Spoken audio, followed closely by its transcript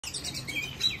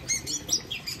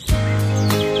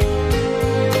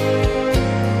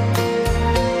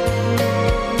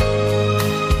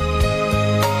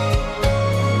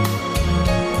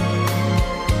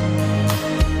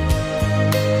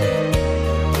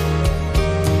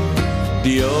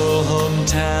The old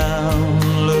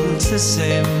hometown looks the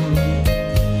same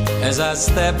as I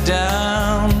step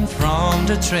down from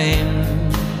the train,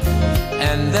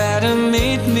 and there to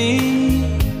meet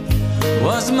me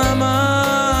was my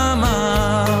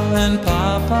mama and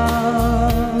papa.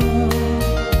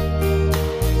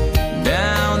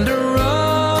 Down the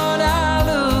road I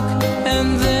look,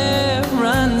 and there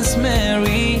runs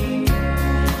Mary,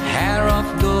 hair of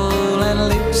gold and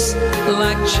lips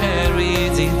like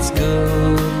cherries. It's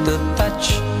good to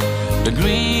touch the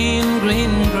green,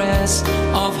 green grass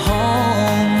of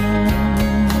home.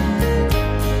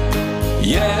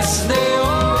 Yes, they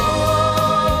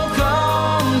all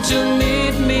come to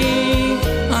meet me,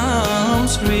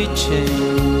 arms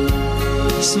reaching,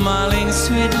 smiling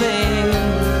sweetly.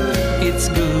 It's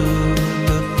good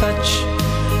to touch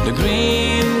the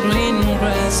green, green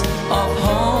grass of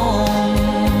home.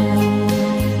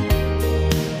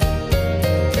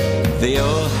 The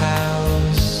old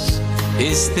house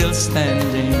is still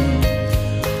standing,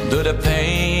 though the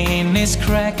paint is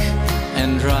cracked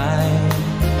and dry.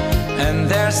 And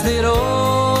there's that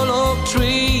old oak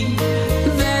tree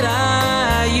that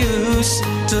I used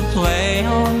to play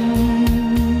on.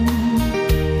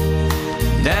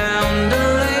 Down the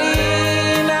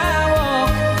lane I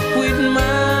walk with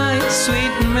my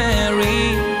sweet Mary,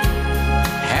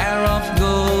 hair of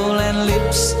gold and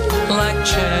lips like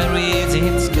cherries.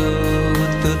 It's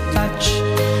good to touch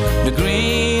the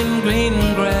green, green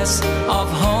grass of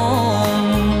home.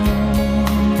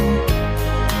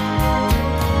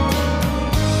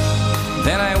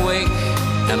 Then I wake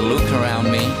and look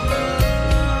around me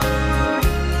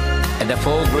at the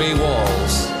four gray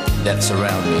walls that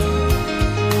surround me,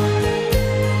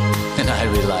 and I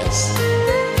realize,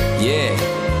 yeah,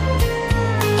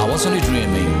 I was only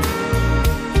dreaming.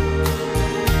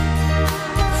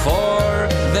 For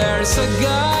there's a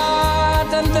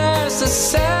God and there's a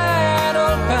sad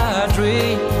old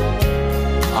padre,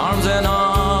 arms in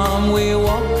arm we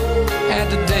walk at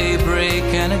the daybreak,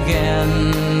 and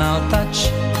again I'll touch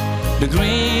the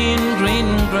green, green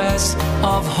grass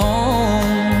of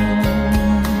home.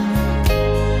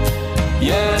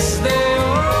 Yes, they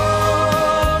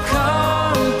all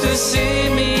come to see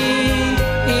me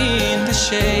in the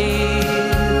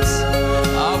shades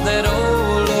of that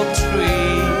old oak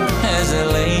tree as they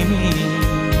lay me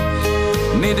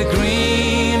near the green